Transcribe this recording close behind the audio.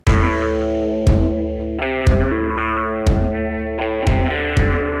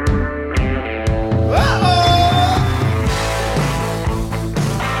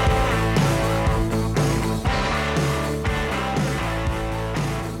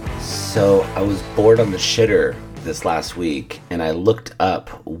So I was bored on the shitter this last week, and I looked up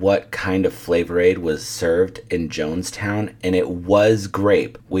what kind of Flavor Aid was served in Jonestown, and it was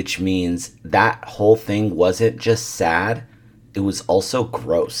grape, which means that whole thing wasn't just sad, it was also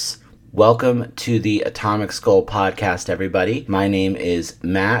gross. Welcome to the Atomic Skull podcast, everybody. My name is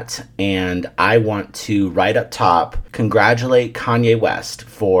Matt, and I want to, right up top, congratulate Kanye West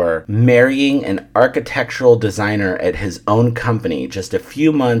for marrying an architectural designer at his own company just a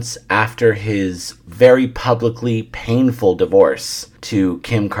few months after his very publicly painful divorce to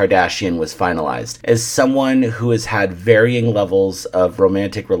Kim Kardashian was finalized. As someone who has had varying levels of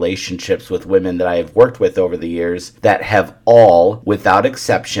romantic relationships with women that I have worked with over the years that have all, without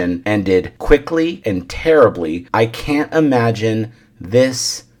exception, ended quickly and terribly, I can't imagine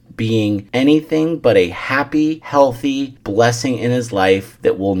this being anything but a happy, healthy blessing in his life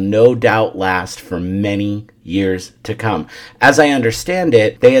that will no doubt last for many years to come. As I understand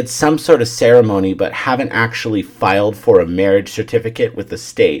it, they had some sort of ceremony but haven't actually filed for a marriage certificate with the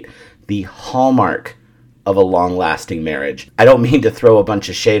state, the hallmark of a long-lasting marriage. I don't mean to throw a bunch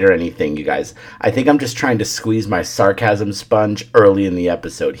of shade or anything, you guys. I think I'm just trying to squeeze my sarcasm sponge early in the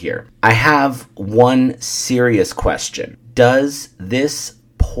episode here. I have one serious question. Does this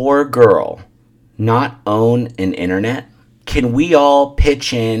poor girl not own an internet? Can we all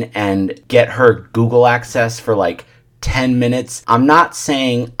pitch in and get her Google access for like 10 minutes? I'm not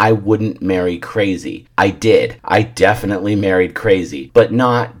saying I wouldn't marry crazy. I did. I definitely married crazy, but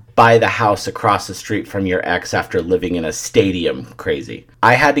not buy the house across the street from your ex after living in a stadium crazy.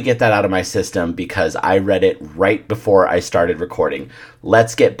 I had to get that out of my system because I read it right before I started recording.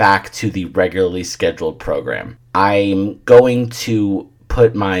 Let's get back to the regularly scheduled program. I'm going to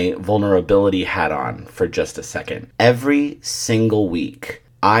put my vulnerability hat on for just a second. Every single week,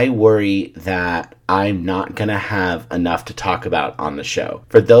 I worry that I'm not going to have enough to talk about on the show.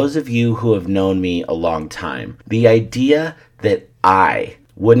 For those of you who have known me a long time, the idea that I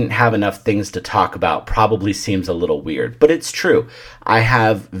wouldn't have enough things to talk about probably seems a little weird, but it's true. I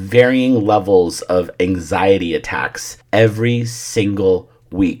have varying levels of anxiety attacks every single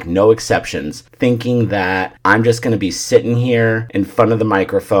week, no exceptions, thinking that I'm just going to be sitting here in front of the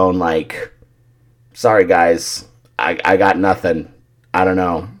microphone like, sorry guys, I got nothing. I don't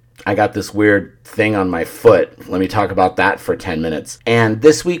know. I got this weird thing on my foot. Let me talk about that for 10 minutes. And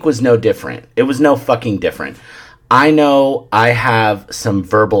this week was no different. It was no fucking different. I know I have some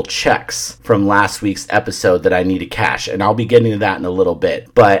verbal checks from last week's episode that I need to cash, and I'll be getting to that in a little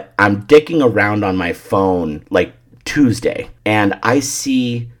bit. But I'm dicking around on my phone like Tuesday, and I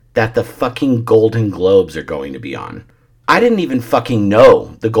see that the fucking Golden Globes are going to be on. I didn't even fucking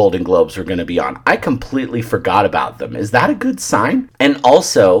know the Golden Globes were going to be on. I completely forgot about them. Is that a good sign? And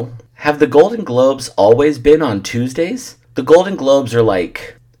also, have the Golden Globes always been on Tuesdays? The Golden Globes are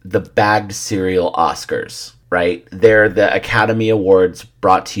like the bagged cereal Oscars, right? They're the Academy Awards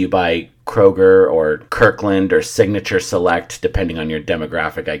brought to you by Kroger or Kirkland or Signature Select, depending on your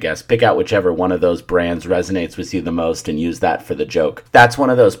demographic, I guess. Pick out whichever one of those brands resonates with you the most and use that for the joke. That's one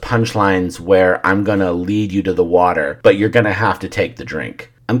of those punchlines where I'm going to lead you to the water, but you're going to have to take the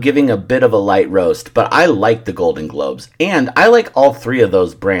drink. I'm giving a bit of a light roast, but I like the Golden Globes, and I like all three of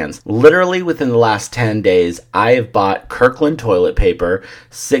those brands. Literally within the last 10 days, I have bought Kirkland toilet paper,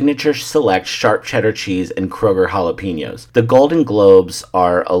 Signature Select sharp cheddar cheese, and Kroger jalapenos. The Golden Globes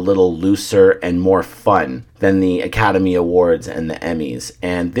are a little looser and more fun than the Academy Awards and the Emmys,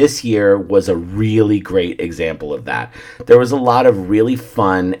 and this year was a really great example of that. There was a lot of really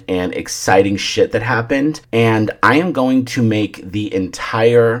fun and exciting shit that happened, and I am going to make the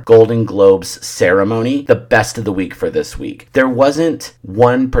entire Golden Globes ceremony the best of the week for this week. There wasn't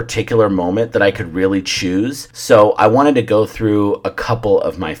one particular moment that I could really choose, so I wanted to go through a couple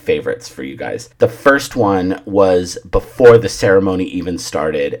of my favorites for you guys. The first one was before the ceremony even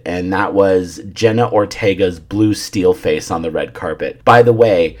started, and that was Jenna Ortega's blue steel face on the red carpet. By the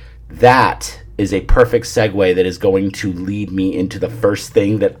way, that is a perfect segue that is going to lead me into the first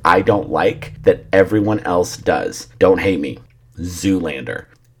thing that I don't like that everyone else does. Don't hate me. Zoolander.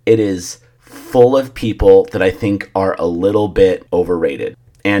 It is full of people that I think are a little bit overrated.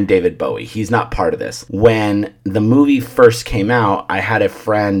 And David Bowie. He's not part of this. When the movie first came out, I had a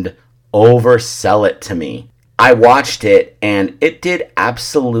friend oversell it to me. I watched it and it did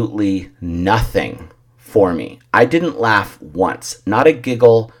absolutely nothing for me. I didn't laugh once. Not a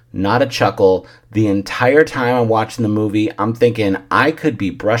giggle, not a chuckle. The entire time I'm watching the movie, I'm thinking I could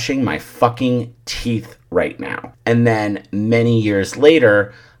be brushing my fucking teeth right now. And then many years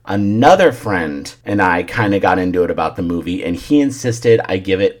later, another friend and I kind of got into it about the movie, and he insisted I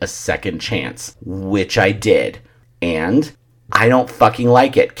give it a second chance, which I did. And I don't fucking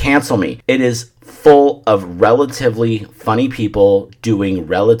like it. Cancel me. It is full of relatively funny people doing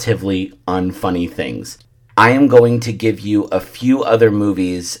relatively unfunny things. I am going to give you a few other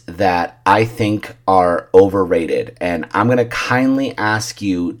movies that I think are overrated, and I'm going to kindly ask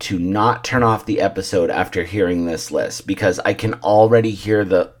you to not turn off the episode after hearing this list, because I can already hear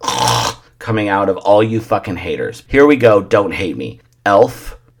the coming out of all you fucking haters. Here we go, don't hate me.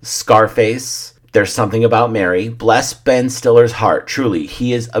 Elf, Scarface, There's Something About Mary. Bless Ben Stiller's heart. Truly,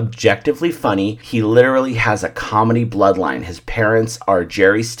 he is objectively funny. He literally has a comedy bloodline. His parents are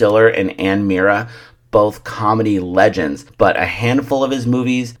Jerry Stiller and Ann Mira, both comedy legends, but a handful of his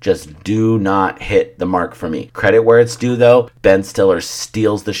movies just do not hit the mark for me. Credit where it's due, though. Ben Stiller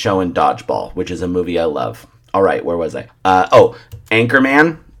steals the show in Dodgeball, which is a movie I love. All right, where was I?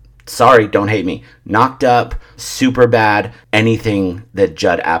 Anchorman. Sorry, don't hate me. Knocked Up, Superbad, anything that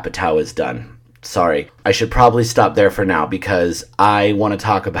Judd Apatow has done. Sorry. I should probably stop there for now because I want to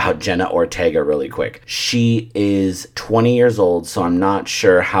talk about Jenna Ortega really quick. She is 20 years old, so I'm not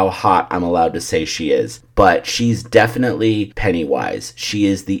sure how hot I'm allowed to say she is. But she's definitely Pennywise. She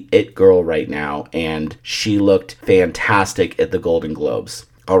is the it girl right now, and she looked fantastic at the Golden Globes.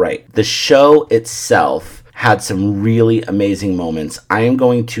 All right. The show itself had some really amazing moments. I am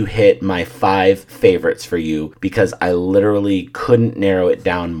going to hit my 5 favorites for you because I literally couldn't narrow it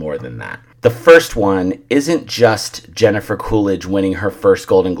down more than that. The first one isn't just Jennifer Coolidge winning her first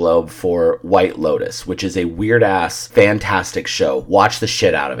Golden Globe for White Lotus, which is a weird-ass, fantastic show. Watch the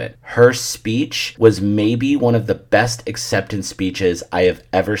shit out of it. Her speech was maybe one of the best acceptance speeches I have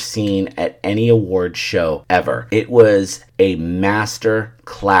ever seen at any award show ever. It was a master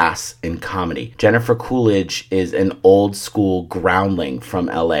class in comedy. Jennifer Coolidge is an old school groundling from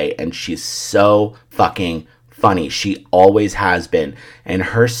LA, and she's so fucking funny. She always has been. And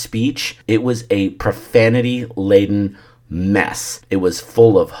her speech, it was a profanity-laden mess. It was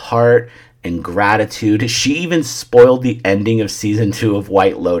full of heart and gratitude. She even spoiled the ending of season 2 of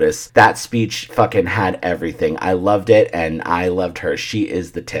White Lotus. That speech fucking had everything. I loved it, and I loved her. She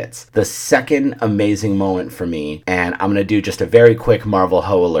is the tits. The second amazing moment for me, and I'm gonna do just a very quick Marvel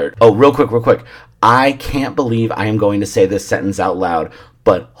Ho alert. Oh, real quick. I can't believe I am going to say this sentence out loud,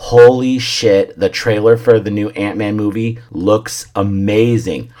 but holy shit, the trailer for the new Ant-Man movie looks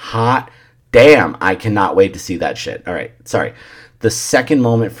amazing. Hot damn, I cannot wait to see that shit. All right, sorry. The second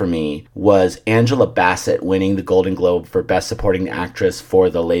moment for me was Angela Bassett winning the Golden Globe for Best Supporting Actress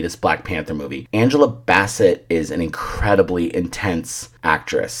for the latest Black Panther movie. Angela Bassett is an incredibly intense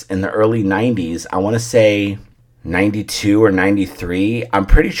actress. In the early 90s, I want to say 92 or 93, I'm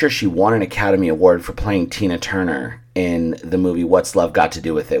pretty sure she won an Academy Award for playing Tina Turner in the movie What's Love Got to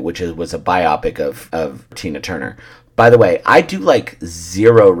Do With It, which was a biopic of Tina Turner. By the way, I do like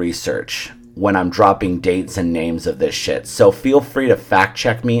zero research when I'm dropping dates and names of this shit, so feel free to fact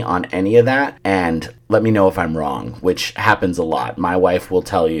check me on any of that and let me know if I'm wrong, which happens a lot. My wife will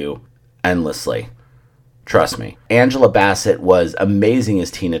tell you endlessly. Trust me. Angela Bassett was amazing as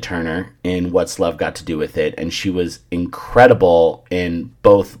Tina Turner in What's Love Got to Do With It, and she was incredible in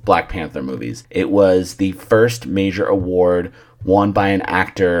both Black Panther movies. It was the first major award won by an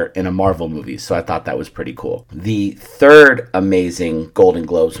actor in a Marvel movie, so I thought that was pretty cool. The third amazing Golden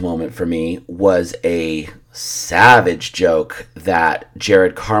Globes moment for me was a savage joke that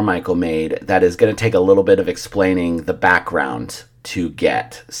Jared Carmichael made that is going to take a little bit of explaining the background to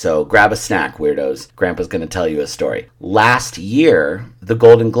get. So grab a snack, weirdos. Grandpa's going to tell you a story. Last year, the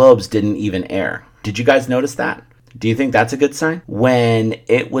Golden Globes didn't even air. Did you guys notice that? Do you think that's a good sign? When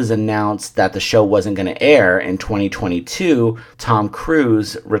it was announced that the show wasn't going to air in 2022, Tom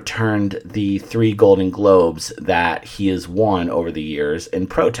Cruise returned the 3 Golden Globes that he has won over the years in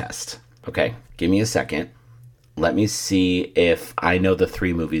protest. Okay, give me a second. Let me see if I know the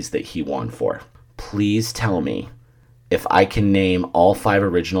 3 movies that he won for. Please tell me if I can name all 5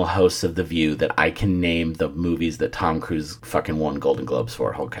 original hosts of The View, that I can name the movies that Tom Cruise fucking won Golden Globes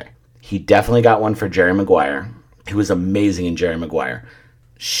for. Okay. He definitely got one for Jerry Maguire. He was amazing in Jerry Maguire.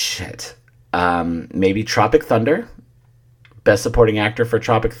 Shit. Maybe Tropic Thunder? Best Supporting Actor for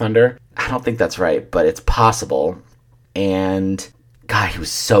Tropic Thunder? I don't think that's right, but it's possible. And God, he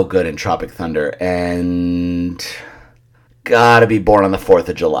was so good in Tropic Thunder. And gotta be Born on the 4th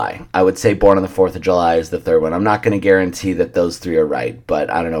of July. I would say Born on the 4th of July is the third one. I'm not going to guarantee that those 3 are right, but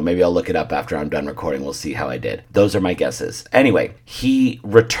I don't know. Maybe I'll look it up after I'm done recording. We'll see how I did. Those are my guesses. Anyway, he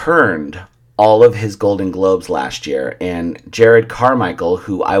returned all of his Golden Globes last year, and Jared Carmichael,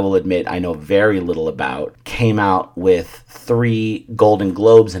 who I will admit I know very little about, came out with 3 Golden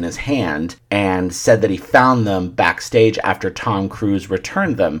Globes in his hand and said that he found them backstage after Tom Cruise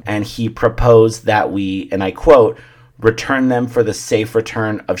returned them, and he proposed that we, and I quote, Return them for the safe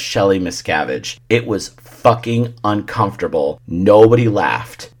return of Shelley Miscavige. It was fucking uncomfortable. Nobody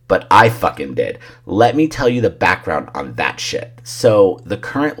laughed, but I fucking did. Let me tell you the background on that shit. So the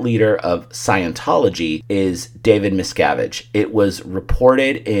current leader of Scientology is David Miscavige. It was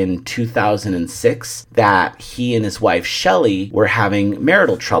reported in 2006 that he and his wife Shelley were having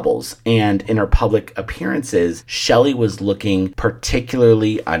marital troubles, and in her public appearances, Shelley was looking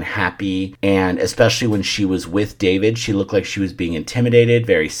particularly unhappy, and especially when she was with David, she looked like she was being intimidated,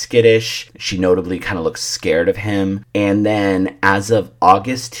 very skittish. She notably kind of looked scared of him. And then as of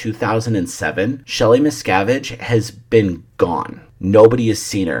August 2007, Shelley Miscavige has been gone. Nobody has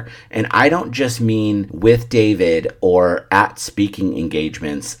seen her. And I don't just mean with David or at speaking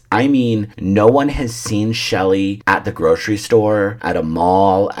engagements. I mean, no one has seen Shelley at the grocery store, at a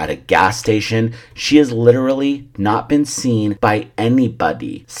mall, at a gas station. She has literally not been seen by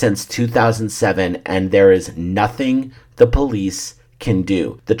anybody since 2007, and there is nothing the police can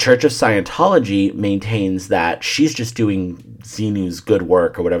do. The Church of Scientology maintains that she's just doing Xenu's good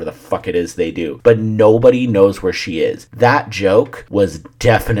work or whatever the fuck it is they do, but nobody knows where she is. That joke was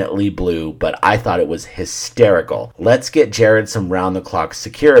definitely blue, but I thought it was hysterical. Let's get Jared some round-the-clock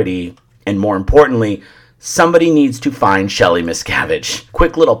security, and more importantly, somebody needs to find Shelley Miscavige.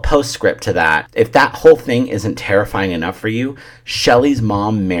 Quick little postscript to that. If that whole thing isn't terrifying enough for you, Shelley's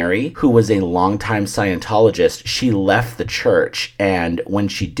mom, Mary, who was a longtime Scientologist, she left the church. And when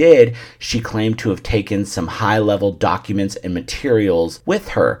she did, she claimed to have taken some high-level documents and materials with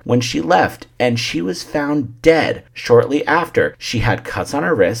her when she left. And she was found dead shortly after. She had cuts on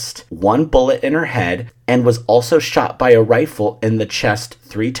her wrist, 1 bullet in her head, and was also shot by a rifle in the chest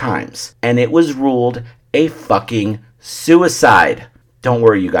 3 times. And it was ruled a fucking suicide. Don't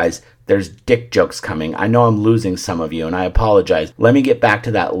worry, you guys. There's dick jokes coming. I know I'm losing some of you, and I apologize. Let me get back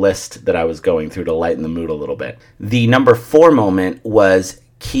to that list that I was going through to lighten the mood a little bit. The number 4 moment was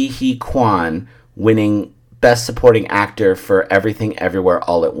Ke Huy Quan winning Best Supporting Actor for Everything Everywhere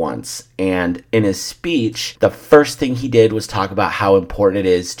All at Once. And in his speech, the first thing he did was talk about how important it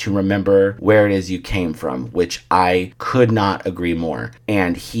is to remember where it is you came from, which I could not agree more.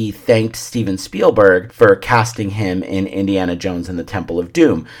 And he thanked Steven Spielberg for casting him in Indiana Jones and the Temple of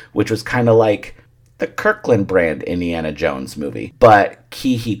Doom, which was kind of like the Kirkland brand Indiana Jones movie. But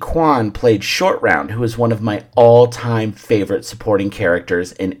Ke Huy Quan played Short Round, who is one of my all-time favorite supporting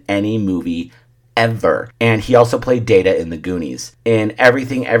characters in any movie ever. And he also played Data in The Goonies. In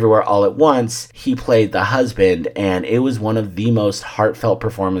Everything Everywhere All at Once, he played the husband, and it was one of the most heartfelt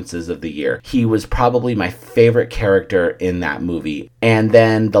performances of the year. He was probably my favorite character in that movie. And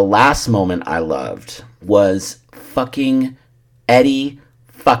then the last moment I loved was fucking Eddie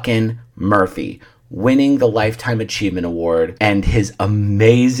fucking Murphy winning the Lifetime Achievement Award and his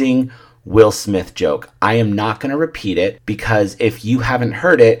amazing Will Smith joke. I am not going to repeat it because if you haven't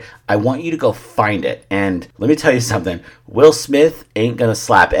heard it, I want you to go find it. And let me tell you something. Will Smith ain't going to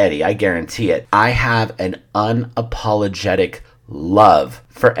slap Eddie. I guarantee it. I have an unapologetic love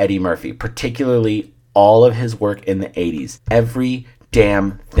for Eddie Murphy, particularly all of his work in the 80s. Every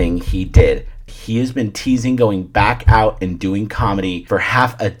damn thing he did. He has been teasing going back out and doing comedy for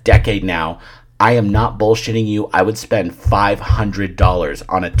half a decade now. I am not bullshitting you. I would spend $500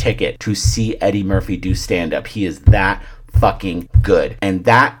 on a ticket to see Eddie Murphy do stand-up. He is that fucking good. And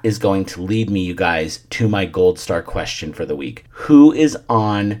that is going to lead me, you guys, to my gold star question for the week. Who is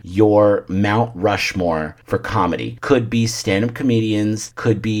on your Mount Rushmore for comedy? Could be stand-up comedians,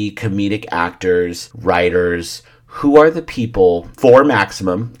 could be comedic actors, writers. Who are the people, for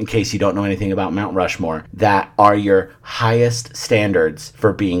maximum, in case you don't know anything about Mount Rushmore, that are your highest standards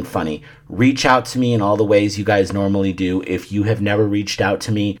for being funny? Reach out to me in all the ways you guys normally do. If you have never reached out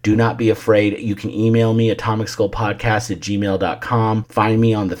to me, do not be afraid. You can email me, atomicskullpodcast@gmail.com. Find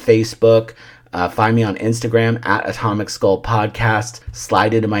me on the Facebook. Find me on Instagram at Atomic Skull Podcast.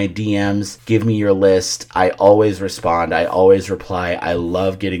 Slide into my DMs. Give me your list. I always respond. I always reply. I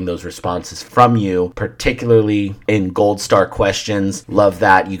love getting those responses from you, particularly in Gold Star questions. Love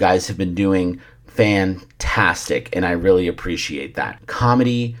that. You guys have been doing fantastic, and I really appreciate that.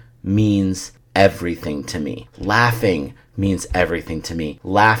 Comedy means everything to me. Laughing means everything to me.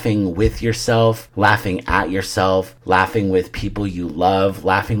 Laughing with yourself, laughing at yourself, laughing with people you love,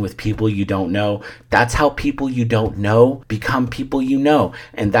 laughing with people you don't know. That's how people you don't know become people you know.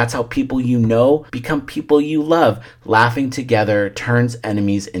 And that's how people you know become people you love. Laughing together turns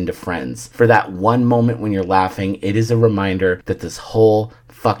enemies into friends. For that one moment when you're laughing, it is a reminder that this whole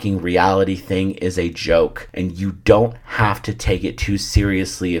fucking reality thing is a joke, and you don't have to take it too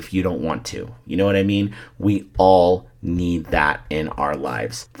seriously if you don't want to. You know what I mean? We all need that in our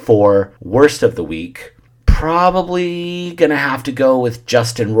lives. For worst of the week, probably gonna have to go with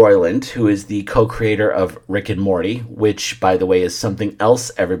Justin Roiland, who is the co-creator of Rick and Morty, which, by the way, is something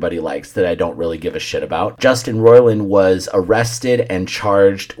else everybody likes that I don't really give a shit about. Justin Roiland was arrested and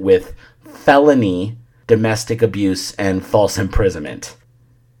charged with felony domestic abuse and false imprisonment.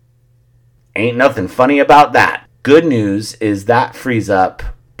 Ain't nothing funny about that. Good news is that frees up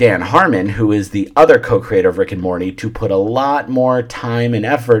Dan Harmon, who is the other co-creator of Rick and Morty, to put a lot more time and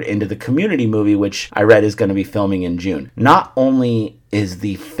effort into the Community movie, which I read is going to be filming in June. Not only is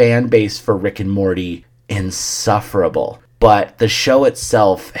the fan base for Rick and Morty insufferable, but the show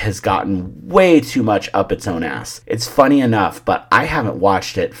itself has gotten way too much up its own ass. It's funny enough, but I haven't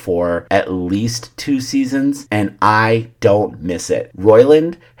watched it for at least 2 seasons, and I don't miss it.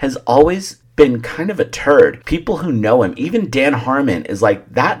 Roiland has always been kind of a turd. People who know him, even Dan Harmon, is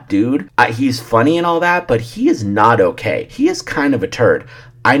like, that dude, he's funny and all that, but he is not okay. He is kind of a turd.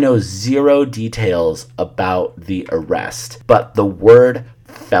 I know 0 details about the arrest, but the word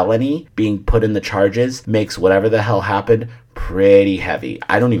felony being put in the charges makes whatever the hell happened pretty heavy.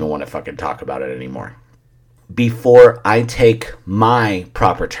 I don't even want to fucking talk about it anymore. Before I take my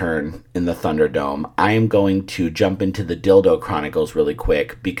proper turn in the Thunderdome, I am going to jump into the Dildo Chronicles really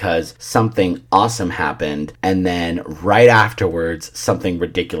quick because something awesome happened, and then right afterwards, something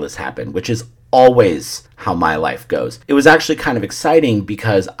ridiculous happened, which is always how my life goes. It was actually kind of exciting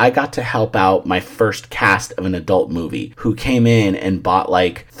because I got to help out my first cast of an adult movie who came in and bought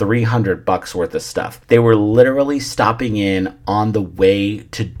like $300 worth of stuff. They were literally stopping in on the way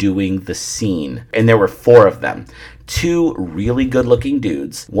to doing the scene, and there were 4 of them. 2 really good looking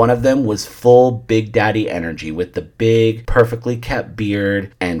dudes. One of them was full Big Daddy energy with the big, perfectly kept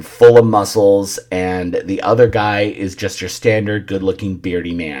beard and full of muscles. And the other guy is just your standard good looking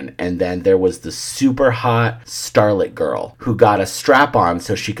beardy man. And then there was the super hot starlet girl who got a strap on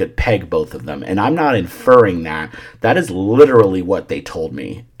so she could peg both of them. And I'm not inferring that. That is literally what they told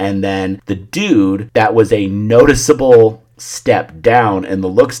me. And then the dude that was a noticeable step down in the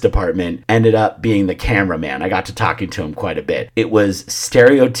looks department ended up being the cameraman. I got to talking to him quite a bit. It was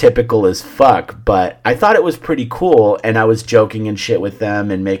stereotypical as fuck, but I thought it was pretty cool, and I was joking and shit with them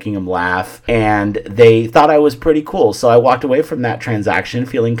and making them laugh, and they thought I was pretty cool. So I walked away from that transaction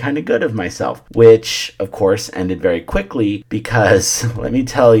feeling kind of good of myself, which of course ended very quickly because let me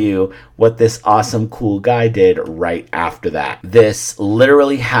tell you what this awesome cool guy did right after that. This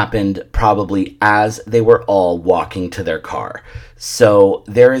literally happened probably as they were all walking to their car. So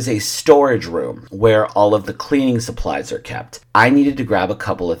there is a storage room where all of the cleaning supplies are kept. I needed to grab a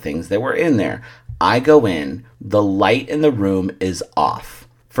couple of things that were in there. I go in, the light in the room is off.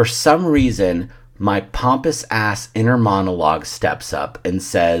 For some reason, my pompous ass inner monologue steps up and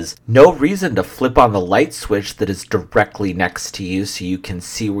says, "No reason to flip on the light switch that is directly next to you so you can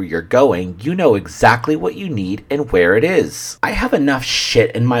see where you're going. You know exactly what you need and where it is." I have enough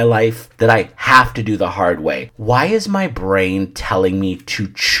shit in my life that I have to do the hard way. Why is my brain telling me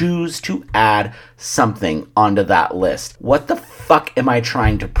to choose to add something onto that list? What the fuck am I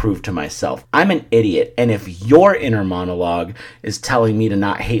trying to prove to myself? I'm an idiot, and if your inner monologue is telling me to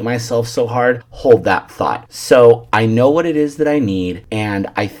not hate myself so hard, hold that thought. So I know what it is that I need, and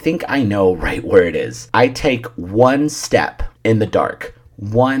I think I know right where it is. I take one step in the dark.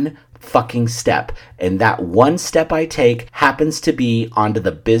 One fucking step, and that one step I take happens to be onto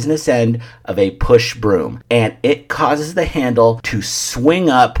the business end of a push broom, and it causes the handle to swing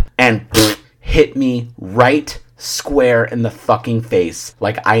up and hit me right square in the fucking face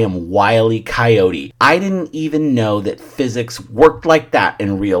like I am Wile E. Coyote. I didn't even know that physics worked like that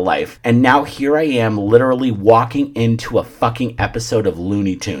in real life, and now here I am literally walking into a fucking episode of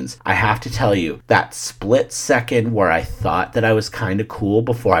Looney Tunes. I have to tell you, that split second where I thought that I was kind of cool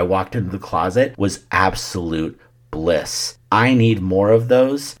before I walked into the closet was absolute bliss. I need more of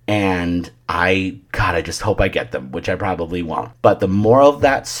those, and I just hope I get them, which I probably won't. But the moral of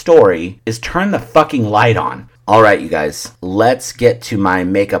that story is turn the fucking light on. All right, you guys, let's get to my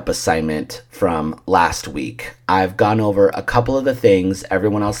makeup assignment from last week. I've gone over a couple of the things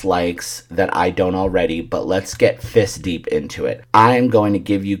everyone else likes that I don't already, but let's get fist deep into it. I'm going to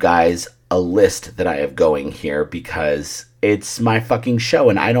give you guys a list that I have going here because it's my fucking show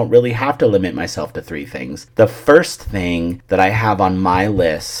and I don't really have to limit myself to 3 things. The first thing that I have on my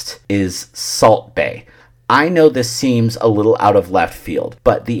list is Salt Bae. I know this seems a little out of left field,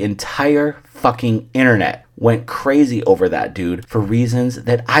 but the entire fucking internet went crazy over that dude for reasons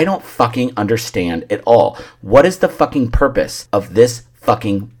that I don't fucking understand at all. What is the fucking purpose of this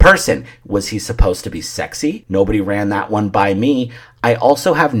fucking person? Was he supposed to be sexy? Nobody ran that one by me. I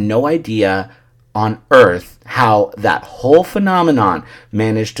also have no idea on earth how that whole phenomenon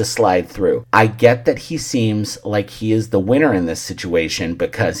managed to slide through. I get that he seems like he is the winner in this situation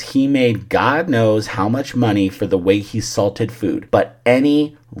because he made God knows how much money for the way he salted food. But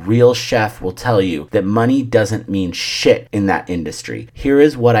any real chef will tell you that money doesn't mean shit in that industry. Here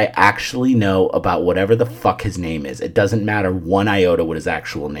is what I actually know about whatever the fuck his name is. It doesn't matter one iota what his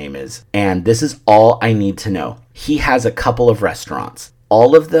actual name is. And this is all I need to know. He has a couple of restaurants.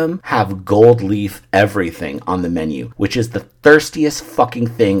 All of them have gold leaf everything on the menu, which is the thirstiest fucking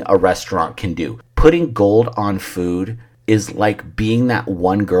thing a restaurant can do. Putting gold on food is like being that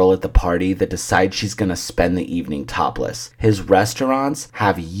one girl at the party that decides she's gonna spend the evening topless. His restaurants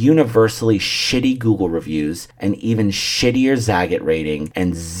have universally shitty Google reviews, and even shittier Zagat rating,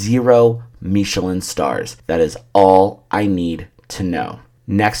 and 0 Michelin stars. That is all I need to know.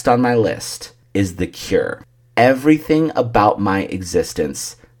 Next on my list is The Cure. Everything about my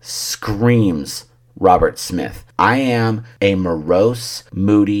existence screams Robert Smith. I am a morose,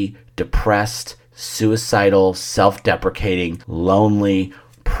 moody, depressed, suicidal, self-deprecating, lonely,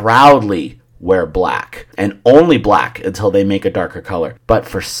 proudly wear black, and only black until they make a darker color. But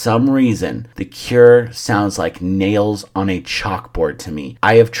for some reason, The Cure sounds like nails on a chalkboard to me.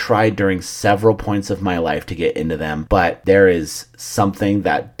 I have tried during several points of my life to get into them, but there is something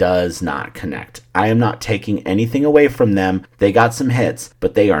that does not connect. I am not taking anything away from them. They got some hits,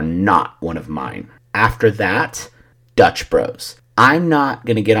 but they are not one of mine. After that, Dutch Bros. I'm not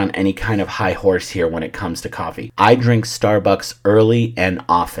going to get on any kind of high horse here when it comes to coffee. I drink Starbucks early and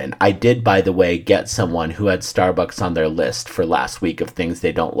often. I did, by the way, get someone who had Starbucks on their list for last week of things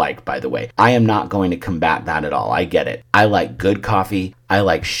they don't like, by the way. I am not going to combat that at all. I get it. I like good coffee. I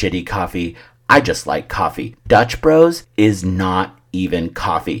like shitty coffee. I just like coffee. Dutch Bros is not even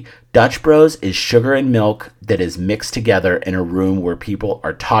coffee. Dutch Bros is sugar and milk that is mixed together in a room where people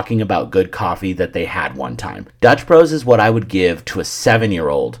are talking about good coffee that they had one time. Dutch Bros is what I would give to a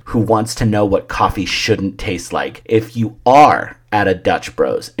 7-year-old who wants to know what coffee shouldn't taste like. If you are at a Dutch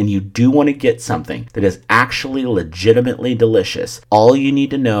Bros and you do want to get something that is actually legitimately delicious, all you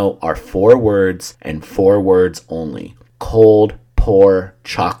need to know are 4 words and 4 words only. Cold pour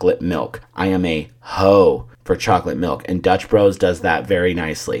chocolate milk. I am a hoe for chocolate milk, and Dutch Bros does that very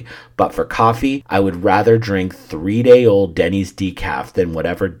nicely. But for coffee, I would rather drink 3-day-old Denny's decaf than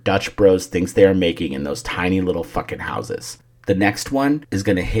whatever Dutch Bros thinks they are making in those tiny little fucking houses. The next one is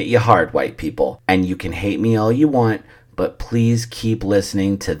going to hit you hard, white people, and you can hate me all you want, but please keep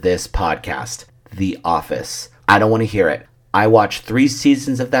listening to this podcast, The Office. I don't want to hear it. I watched 3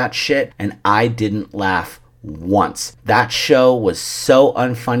 seasons of that shit, and I didn't laugh once. That show was so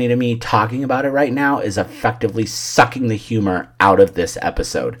unfunny to me. Talking about it right now is effectively sucking the humor out of this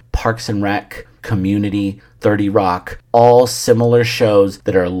episode. Parks and Rec, Community, 30 Rock, all similar shows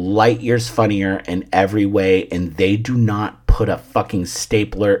that are light years funnier in every way, and they do not put a fucking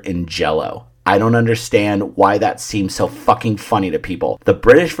stapler in Jell-O. I don't understand why that seems so fucking funny to people. The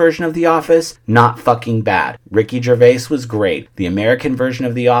British version of The Office, not fucking bad. Ricky Gervais was great. The American version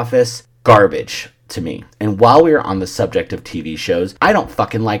of The Office, garbage to me. And while we are on the subject of TV shows, I don't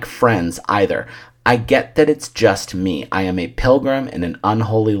fucking like Friends either. I get that it's just me. I am a pilgrim in an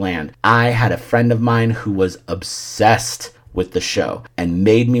unholy land. I had a friend of mine who was obsessed with the show and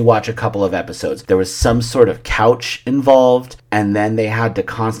made me watch a couple of episodes. There was some sort of couch involved, and then they had to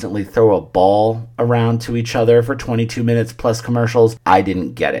constantly throw a ball around to each other for 22 minutes plus commercials. I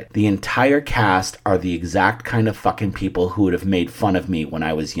didn't get it. The entire cast are the exact kind of fucking people who would have made fun of me when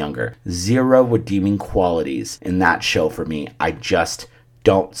I was younger. 0 redeeming qualities in that show for me. I just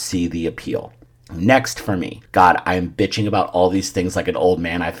don't see the appeal. Next for me. God, I am bitching about all these things like an old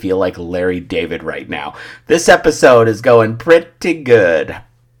man. I feel like Larry David right now. This episode is going pretty good.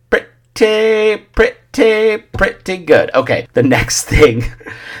 Pretty good. Okay, the next thing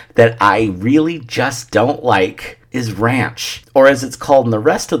that I really just don't like is ranch, or as it's called in the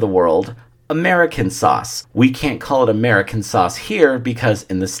rest of the world, American sauce. We can't call it American sauce here because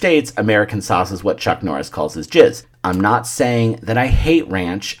in the States, American sauce is what Chuck Norris calls his jizz. I'm not saying that I hate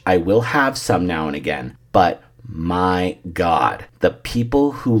ranch. I will have some now and again. But my God, the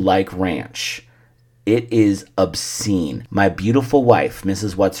people who like ranch, it is obscene. My beautiful wife,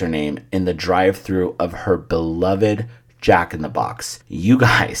 Mrs. What's-Her-Name, in the drive-thru of her beloved Jack in the Box. You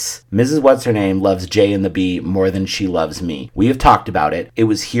guys, Mrs. What's-Her-Name loves J and the B more than she loves me. We have talked about it. It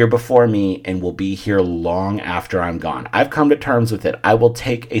was here before me and will be here long after I'm gone. I've come to terms with it. I will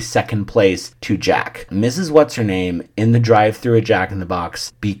take a second place to Jack. Mrs. What's-Her-Name in the drive-thru at Jack in the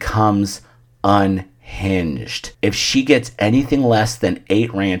Box becomes unhinged. If she gets anything less than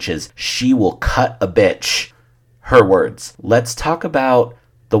 8 ranches, she will cut a bitch. Her words. Let's talk about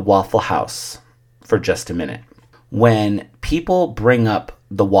the Waffle House. for just a minute. When people bring up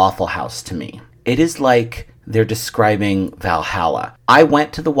the Waffle House to me, it is like they're describing Valhalla. I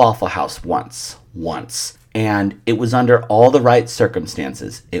went to the Waffle House once, and it was under all the right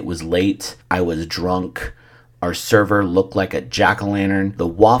circumstances. It was late, I was drunk, our server looked like a jack-o'-lantern. The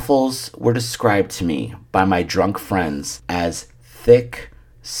waffles were described to me by my drunk friends as thick,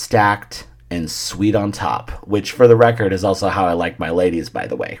 stacked, and sweet on top, which for the record is also how I like my ladies, by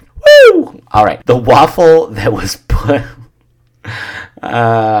the way. Woo! All right, the waffle that was put...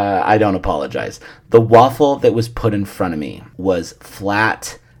 I don't apologize. The waffle that was put in front of me was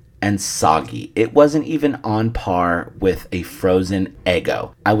flat and soggy. It wasn't even on par with a frozen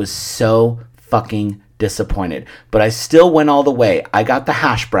Eggo. I was so fucking disappointed, but I still went all the way. I got the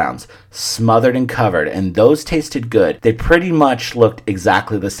hash browns, smothered and covered, and those tasted good. They pretty much looked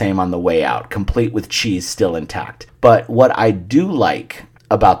exactly the same on the way out, complete with cheese still intact. But what I do like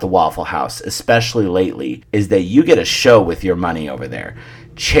about the Waffle House, especially lately, is that you get a show with your money over there.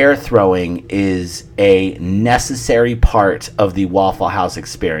 Chair throwing is a necessary part of the Waffle House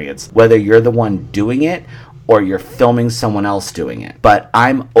experience, whether you're the one doing it or you're filming someone else doing it. But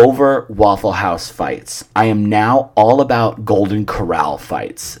I'm over Waffle House fights. I am now all about Golden Corral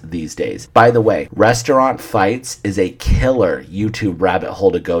fights these days. By the way, restaurant fights is a killer YouTube rabbit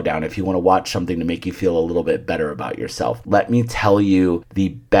hole to go down if you want to watch something to make you feel a little bit better about yourself. Let me tell you the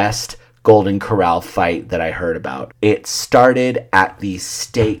best Golden Corral fight that I heard about. It started at the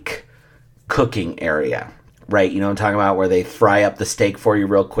steak cooking area. Right, you know what I'm talking about, where they fry up the steak for you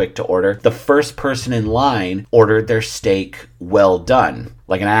real quick to order. The first person in line ordered their steak well done,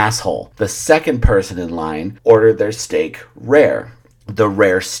 like an asshole. The second person in line ordered their steak rare. The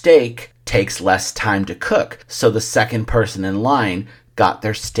rare steak takes less time to cook, so the second person in line got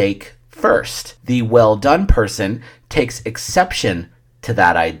their steak first. The well done person takes exception to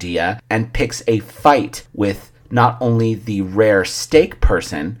that idea and picks a fight with not only the rare steak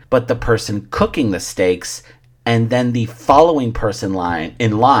person, but the person cooking the steaks, and then the following person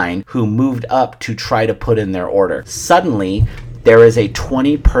in line who moved up to try to put in their order. Suddenly, there is a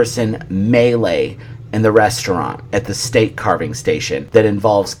 20-person melee in the restaurant at the steak carving station that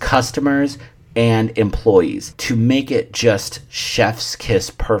involves customers and employees. To make it just chef's kiss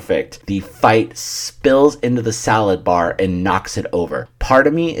perfect, the fight spills into the salad bar and knocks it over. Part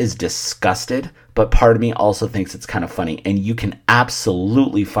of me is disgusted, but part of me also thinks it's kind of funny, and you can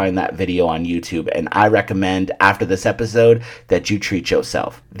absolutely find that video on YouTube, and I recommend after this episode that you treat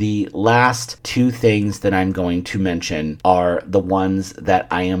yourself. The last two things that I'm going to mention are the ones that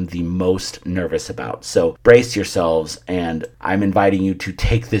I am the most nervous about. So brace yourselves, and I'm inviting you to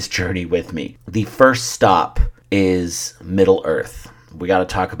take this journey with me. The first stop is Middle Earth. We got to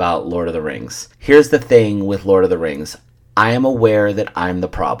talk about Lord of the Rings. Here's the thing with Lord of the Rings. I am aware that I'm the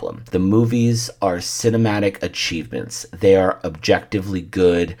problem. The movies are cinematic achievements. They are objectively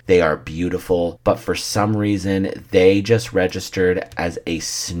good. They are beautiful. But for some reason, they just registered as a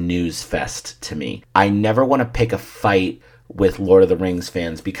snooze fest to me. I never want to pick a fight with Lord of the Rings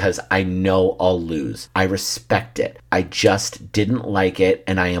fans because I know I'll lose. I respect it. I just didn't like it,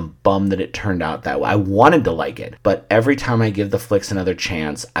 and I am bummed that it turned out that way. I wanted to like it, but every time I give the flicks another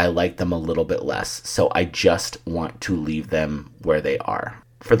chance, I like them a little bit less. So I just want to leave them where they are.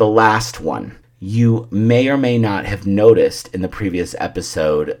 For the last one, you may or may not have noticed in the previous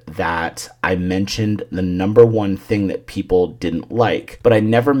episode that I mentioned the number one thing that people didn't like, but I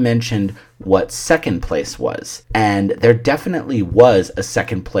never mentioned what second place was. And there definitely was a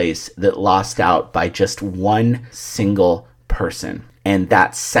second place that lost out by just one single person. And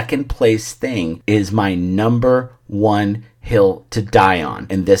that second place thing is my number one hill to die on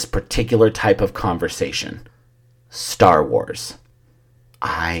in this particular type of conversation. Star Wars.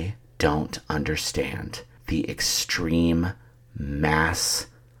 I don't understand the extreme mass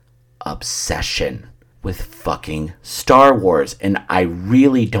obsession with fucking Star Wars, and I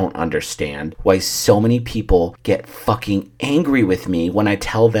really don't understand why so many people get fucking angry with me when I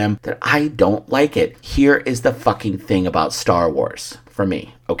tell them that I don't like it. Here is the fucking thing about Star Wars for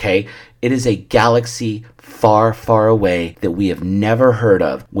me, okay? It is a galaxy far, far away that we have never heard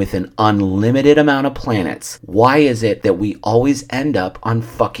of with an unlimited amount of planets. Why is it that we always end up on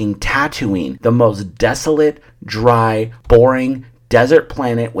fucking Tatooine, the most desolate, dry, boring desert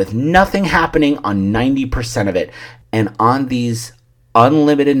planet with nothing happening on 90% of it? And on these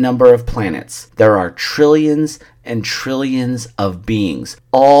unlimited number of planets, there are trillions and trillions of beings,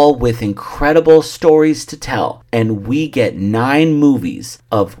 all with incredible stories to tell. And we get 9 movies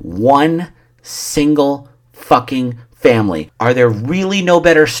of one single fucking family. Are there really no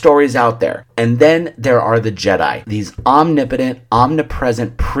better stories out there? And then there are the Jedi, these omnipotent,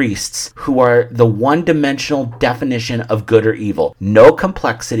 omnipresent priests who are the one-dimensional definition of good or evil. No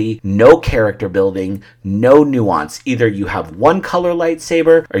complexity, no character building, no nuance. Either you have one color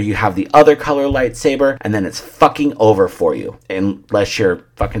lightsaber or you have the other color lightsaber, and then it's fucking over for you. Unless you're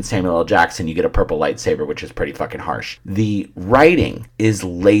fucking Samuel L. Jackson, you get a purple lightsaber, which is pretty fucking harsh. The writing is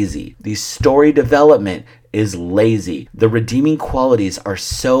lazy. The story development is lazy. The redeeming qualities are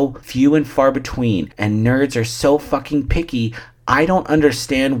so few and far between, and nerds are so fucking picky. I don't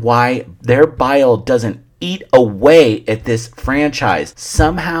understand why their bile doesn't eat away at this franchise.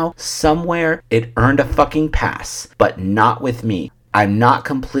 Somehow, somewhere, it earned a fucking pass, but not with me. I'm not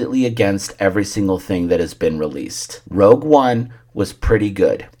completely against every single thing that has been released. Rogue One was pretty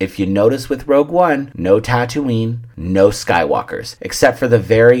good. If you notice with Rogue One, no Tatooine, no Skywalkers, except for the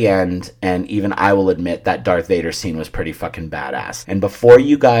very end, and even I will admit that Darth Vader scene was pretty fucking badass. And before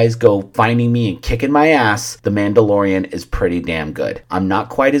you guys go finding me and kicking my ass, The Mandalorian is pretty damn good. I'm not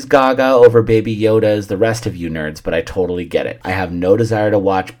quite as gaga over Baby Yoda as the rest of you nerds, but I totally get it. I have no desire to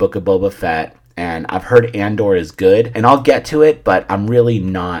watch Book of Boba Fett, and I've heard Andor is good, and I'll get to it, but I'm really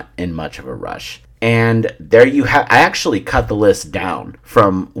not in much of a rush. And there you have, I actually cut the list down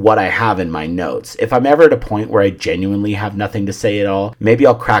from what I have in my notes. If I'm ever at a point where I genuinely have nothing to say at all, maybe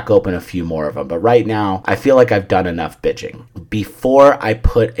I'll crack open a few more of them. But right now, I feel like I've done enough bitching. Before I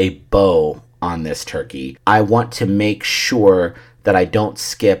put a bow on this turkey, I want to make sure that I don't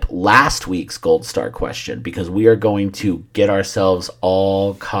skip last week's Gold Star question, because we are going to get ourselves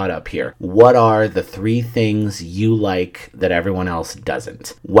all caught up here. What are the 3 things you like that everyone else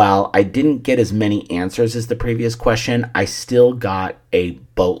doesn't? While I didn't get as many answers as the previous question, I still got a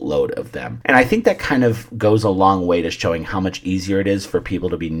boatload of them. And I think that kind of goes a long way to showing how much easier it is for people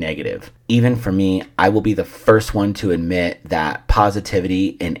to be negative. Even for me, I will be the first one to admit that positivity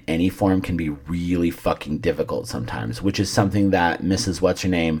in any form can be really fucking difficult sometimes, which is something that Mrs.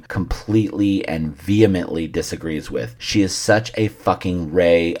 What's-Her-Name completely and vehemently disagrees with. She is such a fucking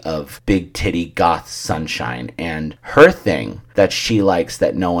ray of big titty goth sunshine, and her thing that she likes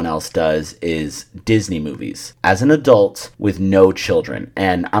that no one else does is Disney movies as an adult with no children.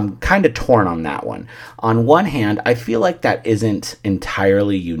 And I'm kind of torn on that one. On one hand, I feel like that isn't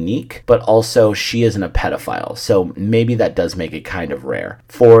entirely unique, but also she isn't a pedophile, so maybe that does make it kind of rare.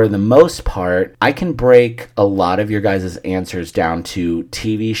 For the most part, I can break a lot of your guys' answers down to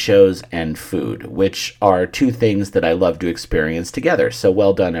TV shows and food, which are 2 things that I love to experience together. So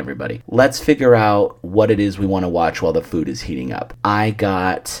well done, everybody. Let's figure out what it is we want to watch while the food is heating up. I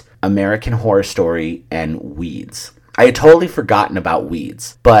got American Horror Story and Weeds. I had totally forgotten about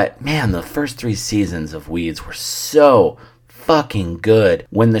Weeds, but man, the first 3 seasons of Weeds were so fucking good.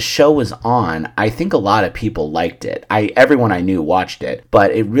 When the show was on, I think a lot of people liked it. Everyone I knew watched it,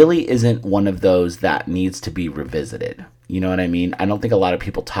 but it really isn't one of those that needs to be revisited. You know what I mean? I don't think a lot of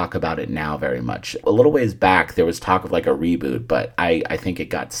people talk about it now very much. A little ways back, there was talk of like a reboot, but I think it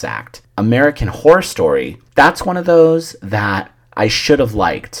got sacked. American Horror Story, that's one of those that I should have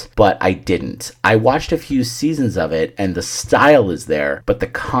liked, but I didn't. I watched a few seasons of it, and the style is there, but the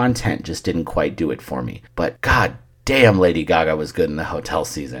content just didn't quite do it for me. But god damn, Lady Gaga was good in the hotel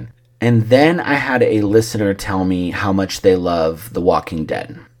season. And then I had a listener tell me how much they love The Walking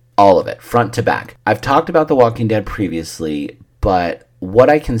Dead. All of it, front to back. I've talked about The Walking Dead previously, but what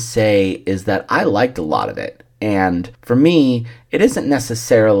I can say is that I liked a lot of it. And for me, it isn't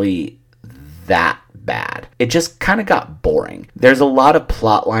necessarily that bad. It just kind of got boring. There's a lot of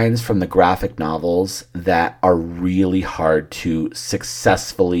plot lines from the graphic novels that are really hard to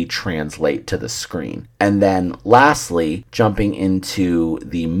successfully translate to the screen. And then lastly, jumping into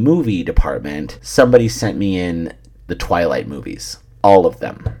the movie department, somebody sent me in the Twilight movies. All of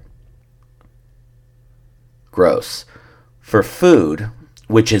them. Gross. For food,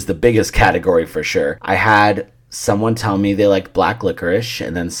 which is the biggest category for sure, I had someone tell me they liked black licorice,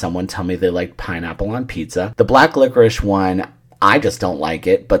 and then someone tell me they liked pineapple on pizza. The black licorice one, I just don't like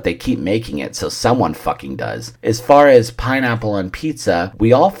it, but they keep making it, so someone fucking does. As far as pineapple on pizza,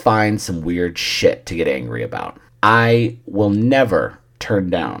 we all find some weird shit to get angry about. I will never turn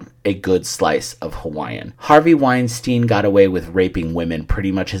down a good slice of Hawaiian. Harvey Weinstein got away with raping women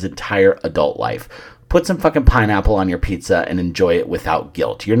pretty much his entire adult life. Put some fucking pineapple on your pizza and enjoy it without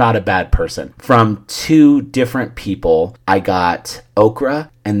guilt. You're not a bad person. From 2 different people, I got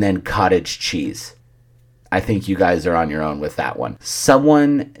okra and then cottage cheese. I think you guys are on your own with that one.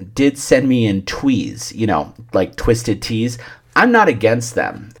 Someone did send me in tweez, like twisted teas. I'm not against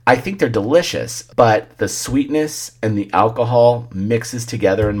them. I think they're delicious, but the sweetness and the alcohol mixes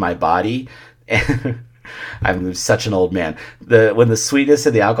together in my body. I'm such an old man. When the sweetness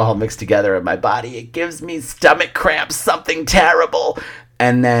and the alcohol mix together in my body, it gives me stomach cramps, something terrible.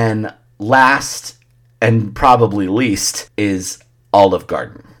 And then last and probably least is Olive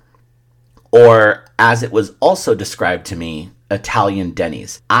Garden. Or, as it was also described to me, Italian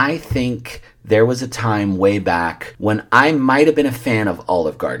Denny's. I think there was a time way back when I might have been a fan of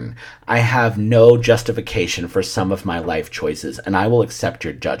Olive Garden. I have no justification for some of my life choices, and I will accept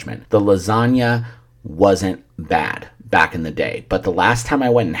your judgment. The lasagna wasn't bad back in the day, but the last time I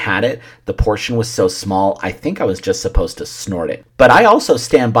went and had it, the portion was so small, I think I was just supposed to snort it. But I also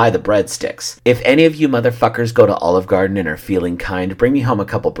stand by the breadsticks. If any of you motherfuckers go to Olive Garden and are feeling kind, bring me home a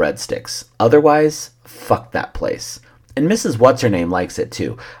couple breadsticks. Otherwise, fuck that place. And Mrs. What's-Her-Name likes it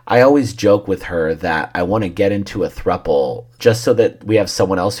too. I always joke with her that I want to get into a throuple just so that we have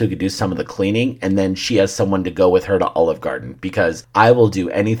someone else who could do some of the cleaning, and then she has someone to go with her to Olive Garden, because I will do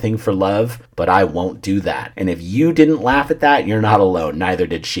anything for love, but I won't do that. And if you didn't laugh at that, you're not alone. Neither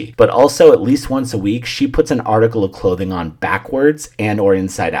did she. But also, at least once a week, she puts an article of clothing on backwards and or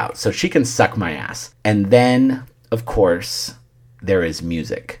inside out, so she can suck my ass. And then, of course, there is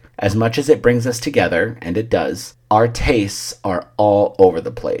music. As much as it brings us together, and it does, our tastes are all over the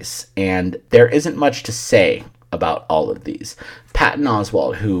place, and there isn't much to say about all of these. Patton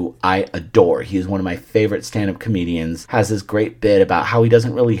Oswalt, who I adore, he is one of my favorite stand-up comedians, has this great bit about how he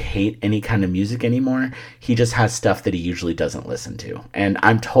doesn't really hate any kind of music anymore. He just has stuff that he usually doesn't listen to, and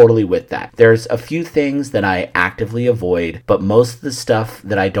I'm totally with that. There's a few things that I actively avoid, but most of the stuff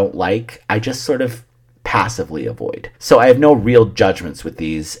that I don't like, I just sort of passively avoid. So I have no real judgments with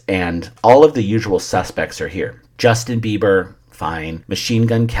these, and all of the usual suspects are here. Justin Bieber, fine. Machine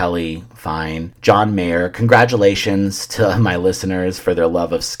Gun Kelly, fine. John Mayer, congratulations to my listeners for their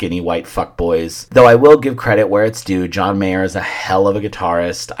love of skinny white fuckboys. Though I will give credit where it's due, John Mayer is a hell of a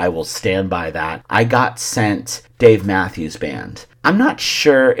guitarist. I will stand by that. I got sent Dave Matthews Band. I'm not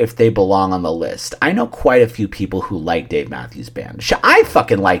sure if they belong on the list. I know quite a few people who like Dave Matthews Band. I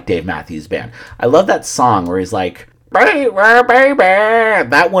fucking like Dave Matthews Band. I love that song where he's like, baby, baby.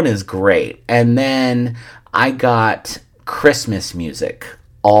 That one is great. And then I got Christmas music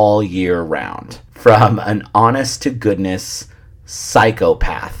all year round from an honest to goodness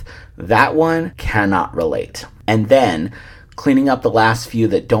psychopath. That one cannot relate. And then, cleaning up the last few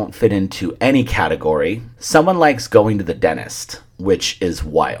that don't fit into any category, someone likes going to the dentist, which is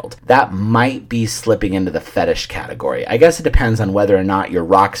wild. That might be slipping into the fetish category. I guess it depends on whether or not your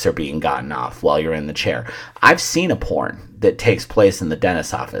rocks are being gotten off while you're in the chair. I've seen a porn that takes place in the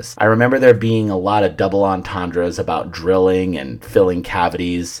dentist's office. I remember there being a lot of double entendres about drilling and filling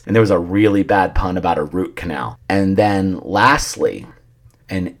cavities, and there was a really bad pun about a root canal. And then lastly,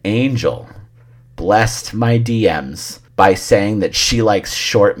 an angel blessed my DMs by saying that she likes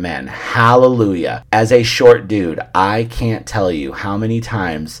short men. Hallelujah. As a short dude, I can't tell you how many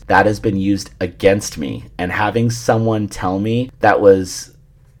times that has been used against me, and having someone tell me that was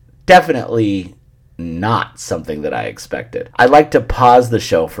definitely not something that I expected. I'd like to pause the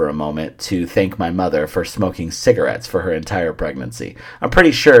show for a moment to thank my mother for smoking cigarettes for her entire pregnancy. I'm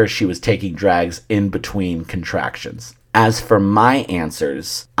pretty sure she was taking drags in between contractions. As for my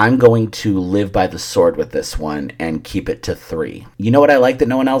answers, I'm going to live by the sword with this one and keep it to 3. You know what I like that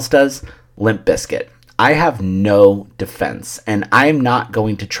no one else does? Limp Bizkit. I have no defense, and I'm not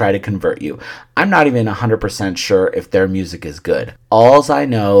going to try to convert you. I'm not even 100% sure if their music is good. Alls I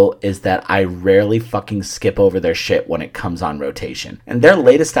know is that I rarely fucking skip over their shit when it comes on rotation. And their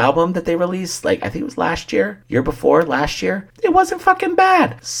latest album that they released, I think it was last year, last year, it wasn't fucking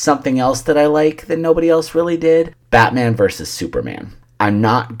bad. Something else that I like that nobody else really did, Batman vs. Superman. I'm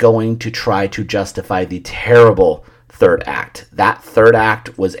not going to try to justify the terrible third act. That third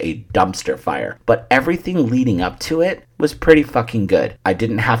act was a dumpster fire, but everything leading up to it was pretty fucking good. I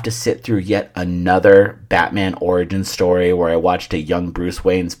didn't have to sit through yet another Batman origin story where I watched a young Bruce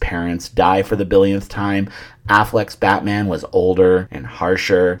Wayne's parents die for the billionth time. Affleck's Batman was older and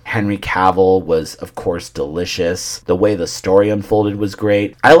harsher. Henry Cavill was, of course, delicious. The way the story unfolded was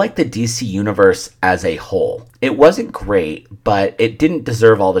great. I like the DC universe as a whole. It wasn't great, but it didn't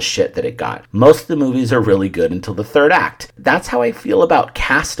deserve all the shit that it got. Most of the movies are really good until the third act. That's how I feel about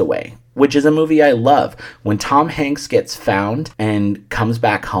Castaway, which is a movie I love. When Tom Hanks gets found and comes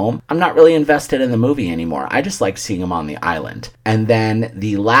back home, I'm not really invested in the movie anymore. I just like seeing him on the island. And then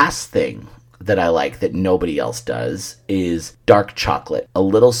the last thing that I like that nobody else does is dark chocolate. A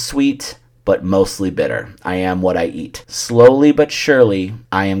little sweet, but mostly bitter. I am what I eat. Slowly but surely,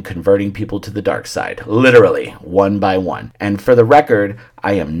 I am converting people to the dark side. Literally, one by one. And for the record,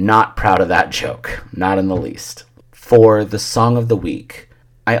 I am not proud of that joke. Not in the least. For the song of the week,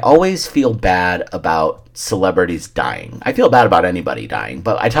 I always feel bad about celebrities dying. I feel bad about anybody dying,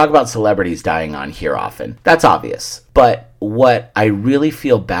 but I talk about celebrities dying on here often. That's obvious. But what I really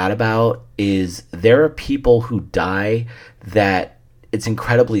feel bad about is there are people who die that it's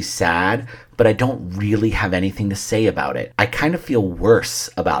incredibly sad, but I don't really have anything to say about it. I kind of feel worse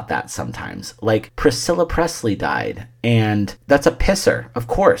about that sometimes. Like Priscilla Presley died, and that's a pisser. Of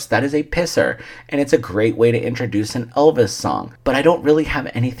course, that is a pisser, and it's a great way to introduce an Elvis song. But I don't really have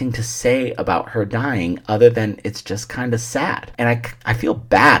anything to say about her dying other than it's just kind of sad. And I feel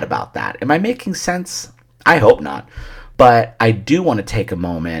bad about that. Am I making sense? I hope not. But I do want to take a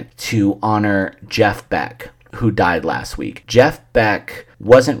moment to honor Jeff Beck, who died last week. Jeff Beck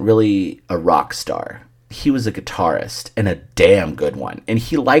wasn't really a rock star. He was a guitarist, and a damn good one. And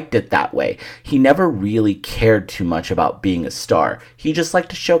he liked it that way. He never really cared too much about being a star. He just liked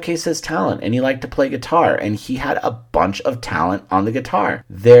to showcase his talent, and he liked to play guitar. And he had a bunch of talent on the guitar.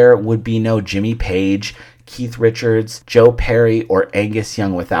 There would be no Jimmy Page, Keith Richards, Joe Perry, or Angus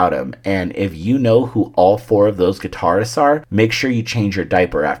Young without him. And if you know who all four of those guitarists are, make sure you change your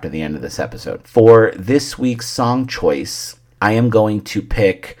diaper after the end of this episode. For this week's song choice, I am going to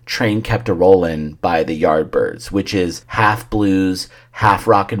pick Train Kept a Rollin' by the Yardbirds, which is half blues, half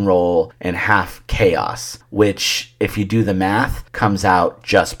rock and roll, and half chaos, which, if you do the math, comes out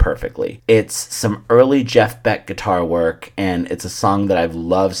just perfectly. It's some early Jeff Beck guitar work, and it's a song that I've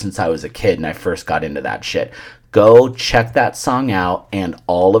loved since I was a kid and I first got into that shit. Go check that song out and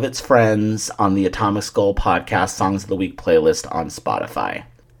all of its friends on the Atomic Skull Podcast Songs of the Week playlist on Spotify.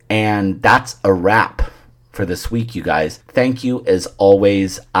 And that's a wrap for this week, you guys. Thank you as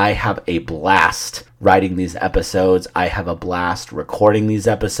always. I have a blast writing these episodes. I have a blast recording these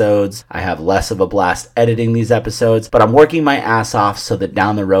episodes. I have less of a blast editing these episodes, but I'm working my ass off so that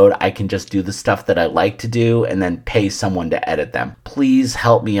down the road I can just do the stuff that I like to do and then pay someone to edit them. Please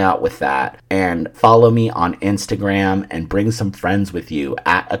help me out with that and follow me on Instagram and bring some friends with you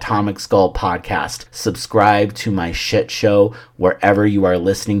at Atomic Skull Podcast. Subscribe to my shit show wherever you are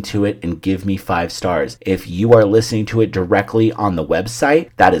listening to it and give me 5 stars. If you are listening to it directly on the website,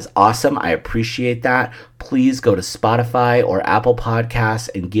 that is awesome. I appreciate that. Please go to Spotify or Apple Podcasts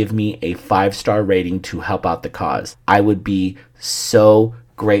and give me a 5-star rating to help out the cause. I would be so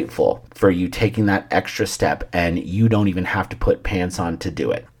grateful for you taking that extra step, and you don't even have to put pants on to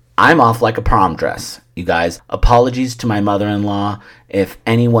do it. I'm off like a prom dress, you guys. Apologies to my mother-in-law. If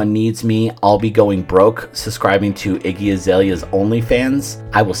anyone needs me, I'll be going broke subscribing to Iggy Azalea's OnlyFans.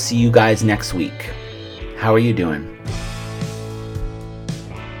 I will see you guys next week. How are you doing?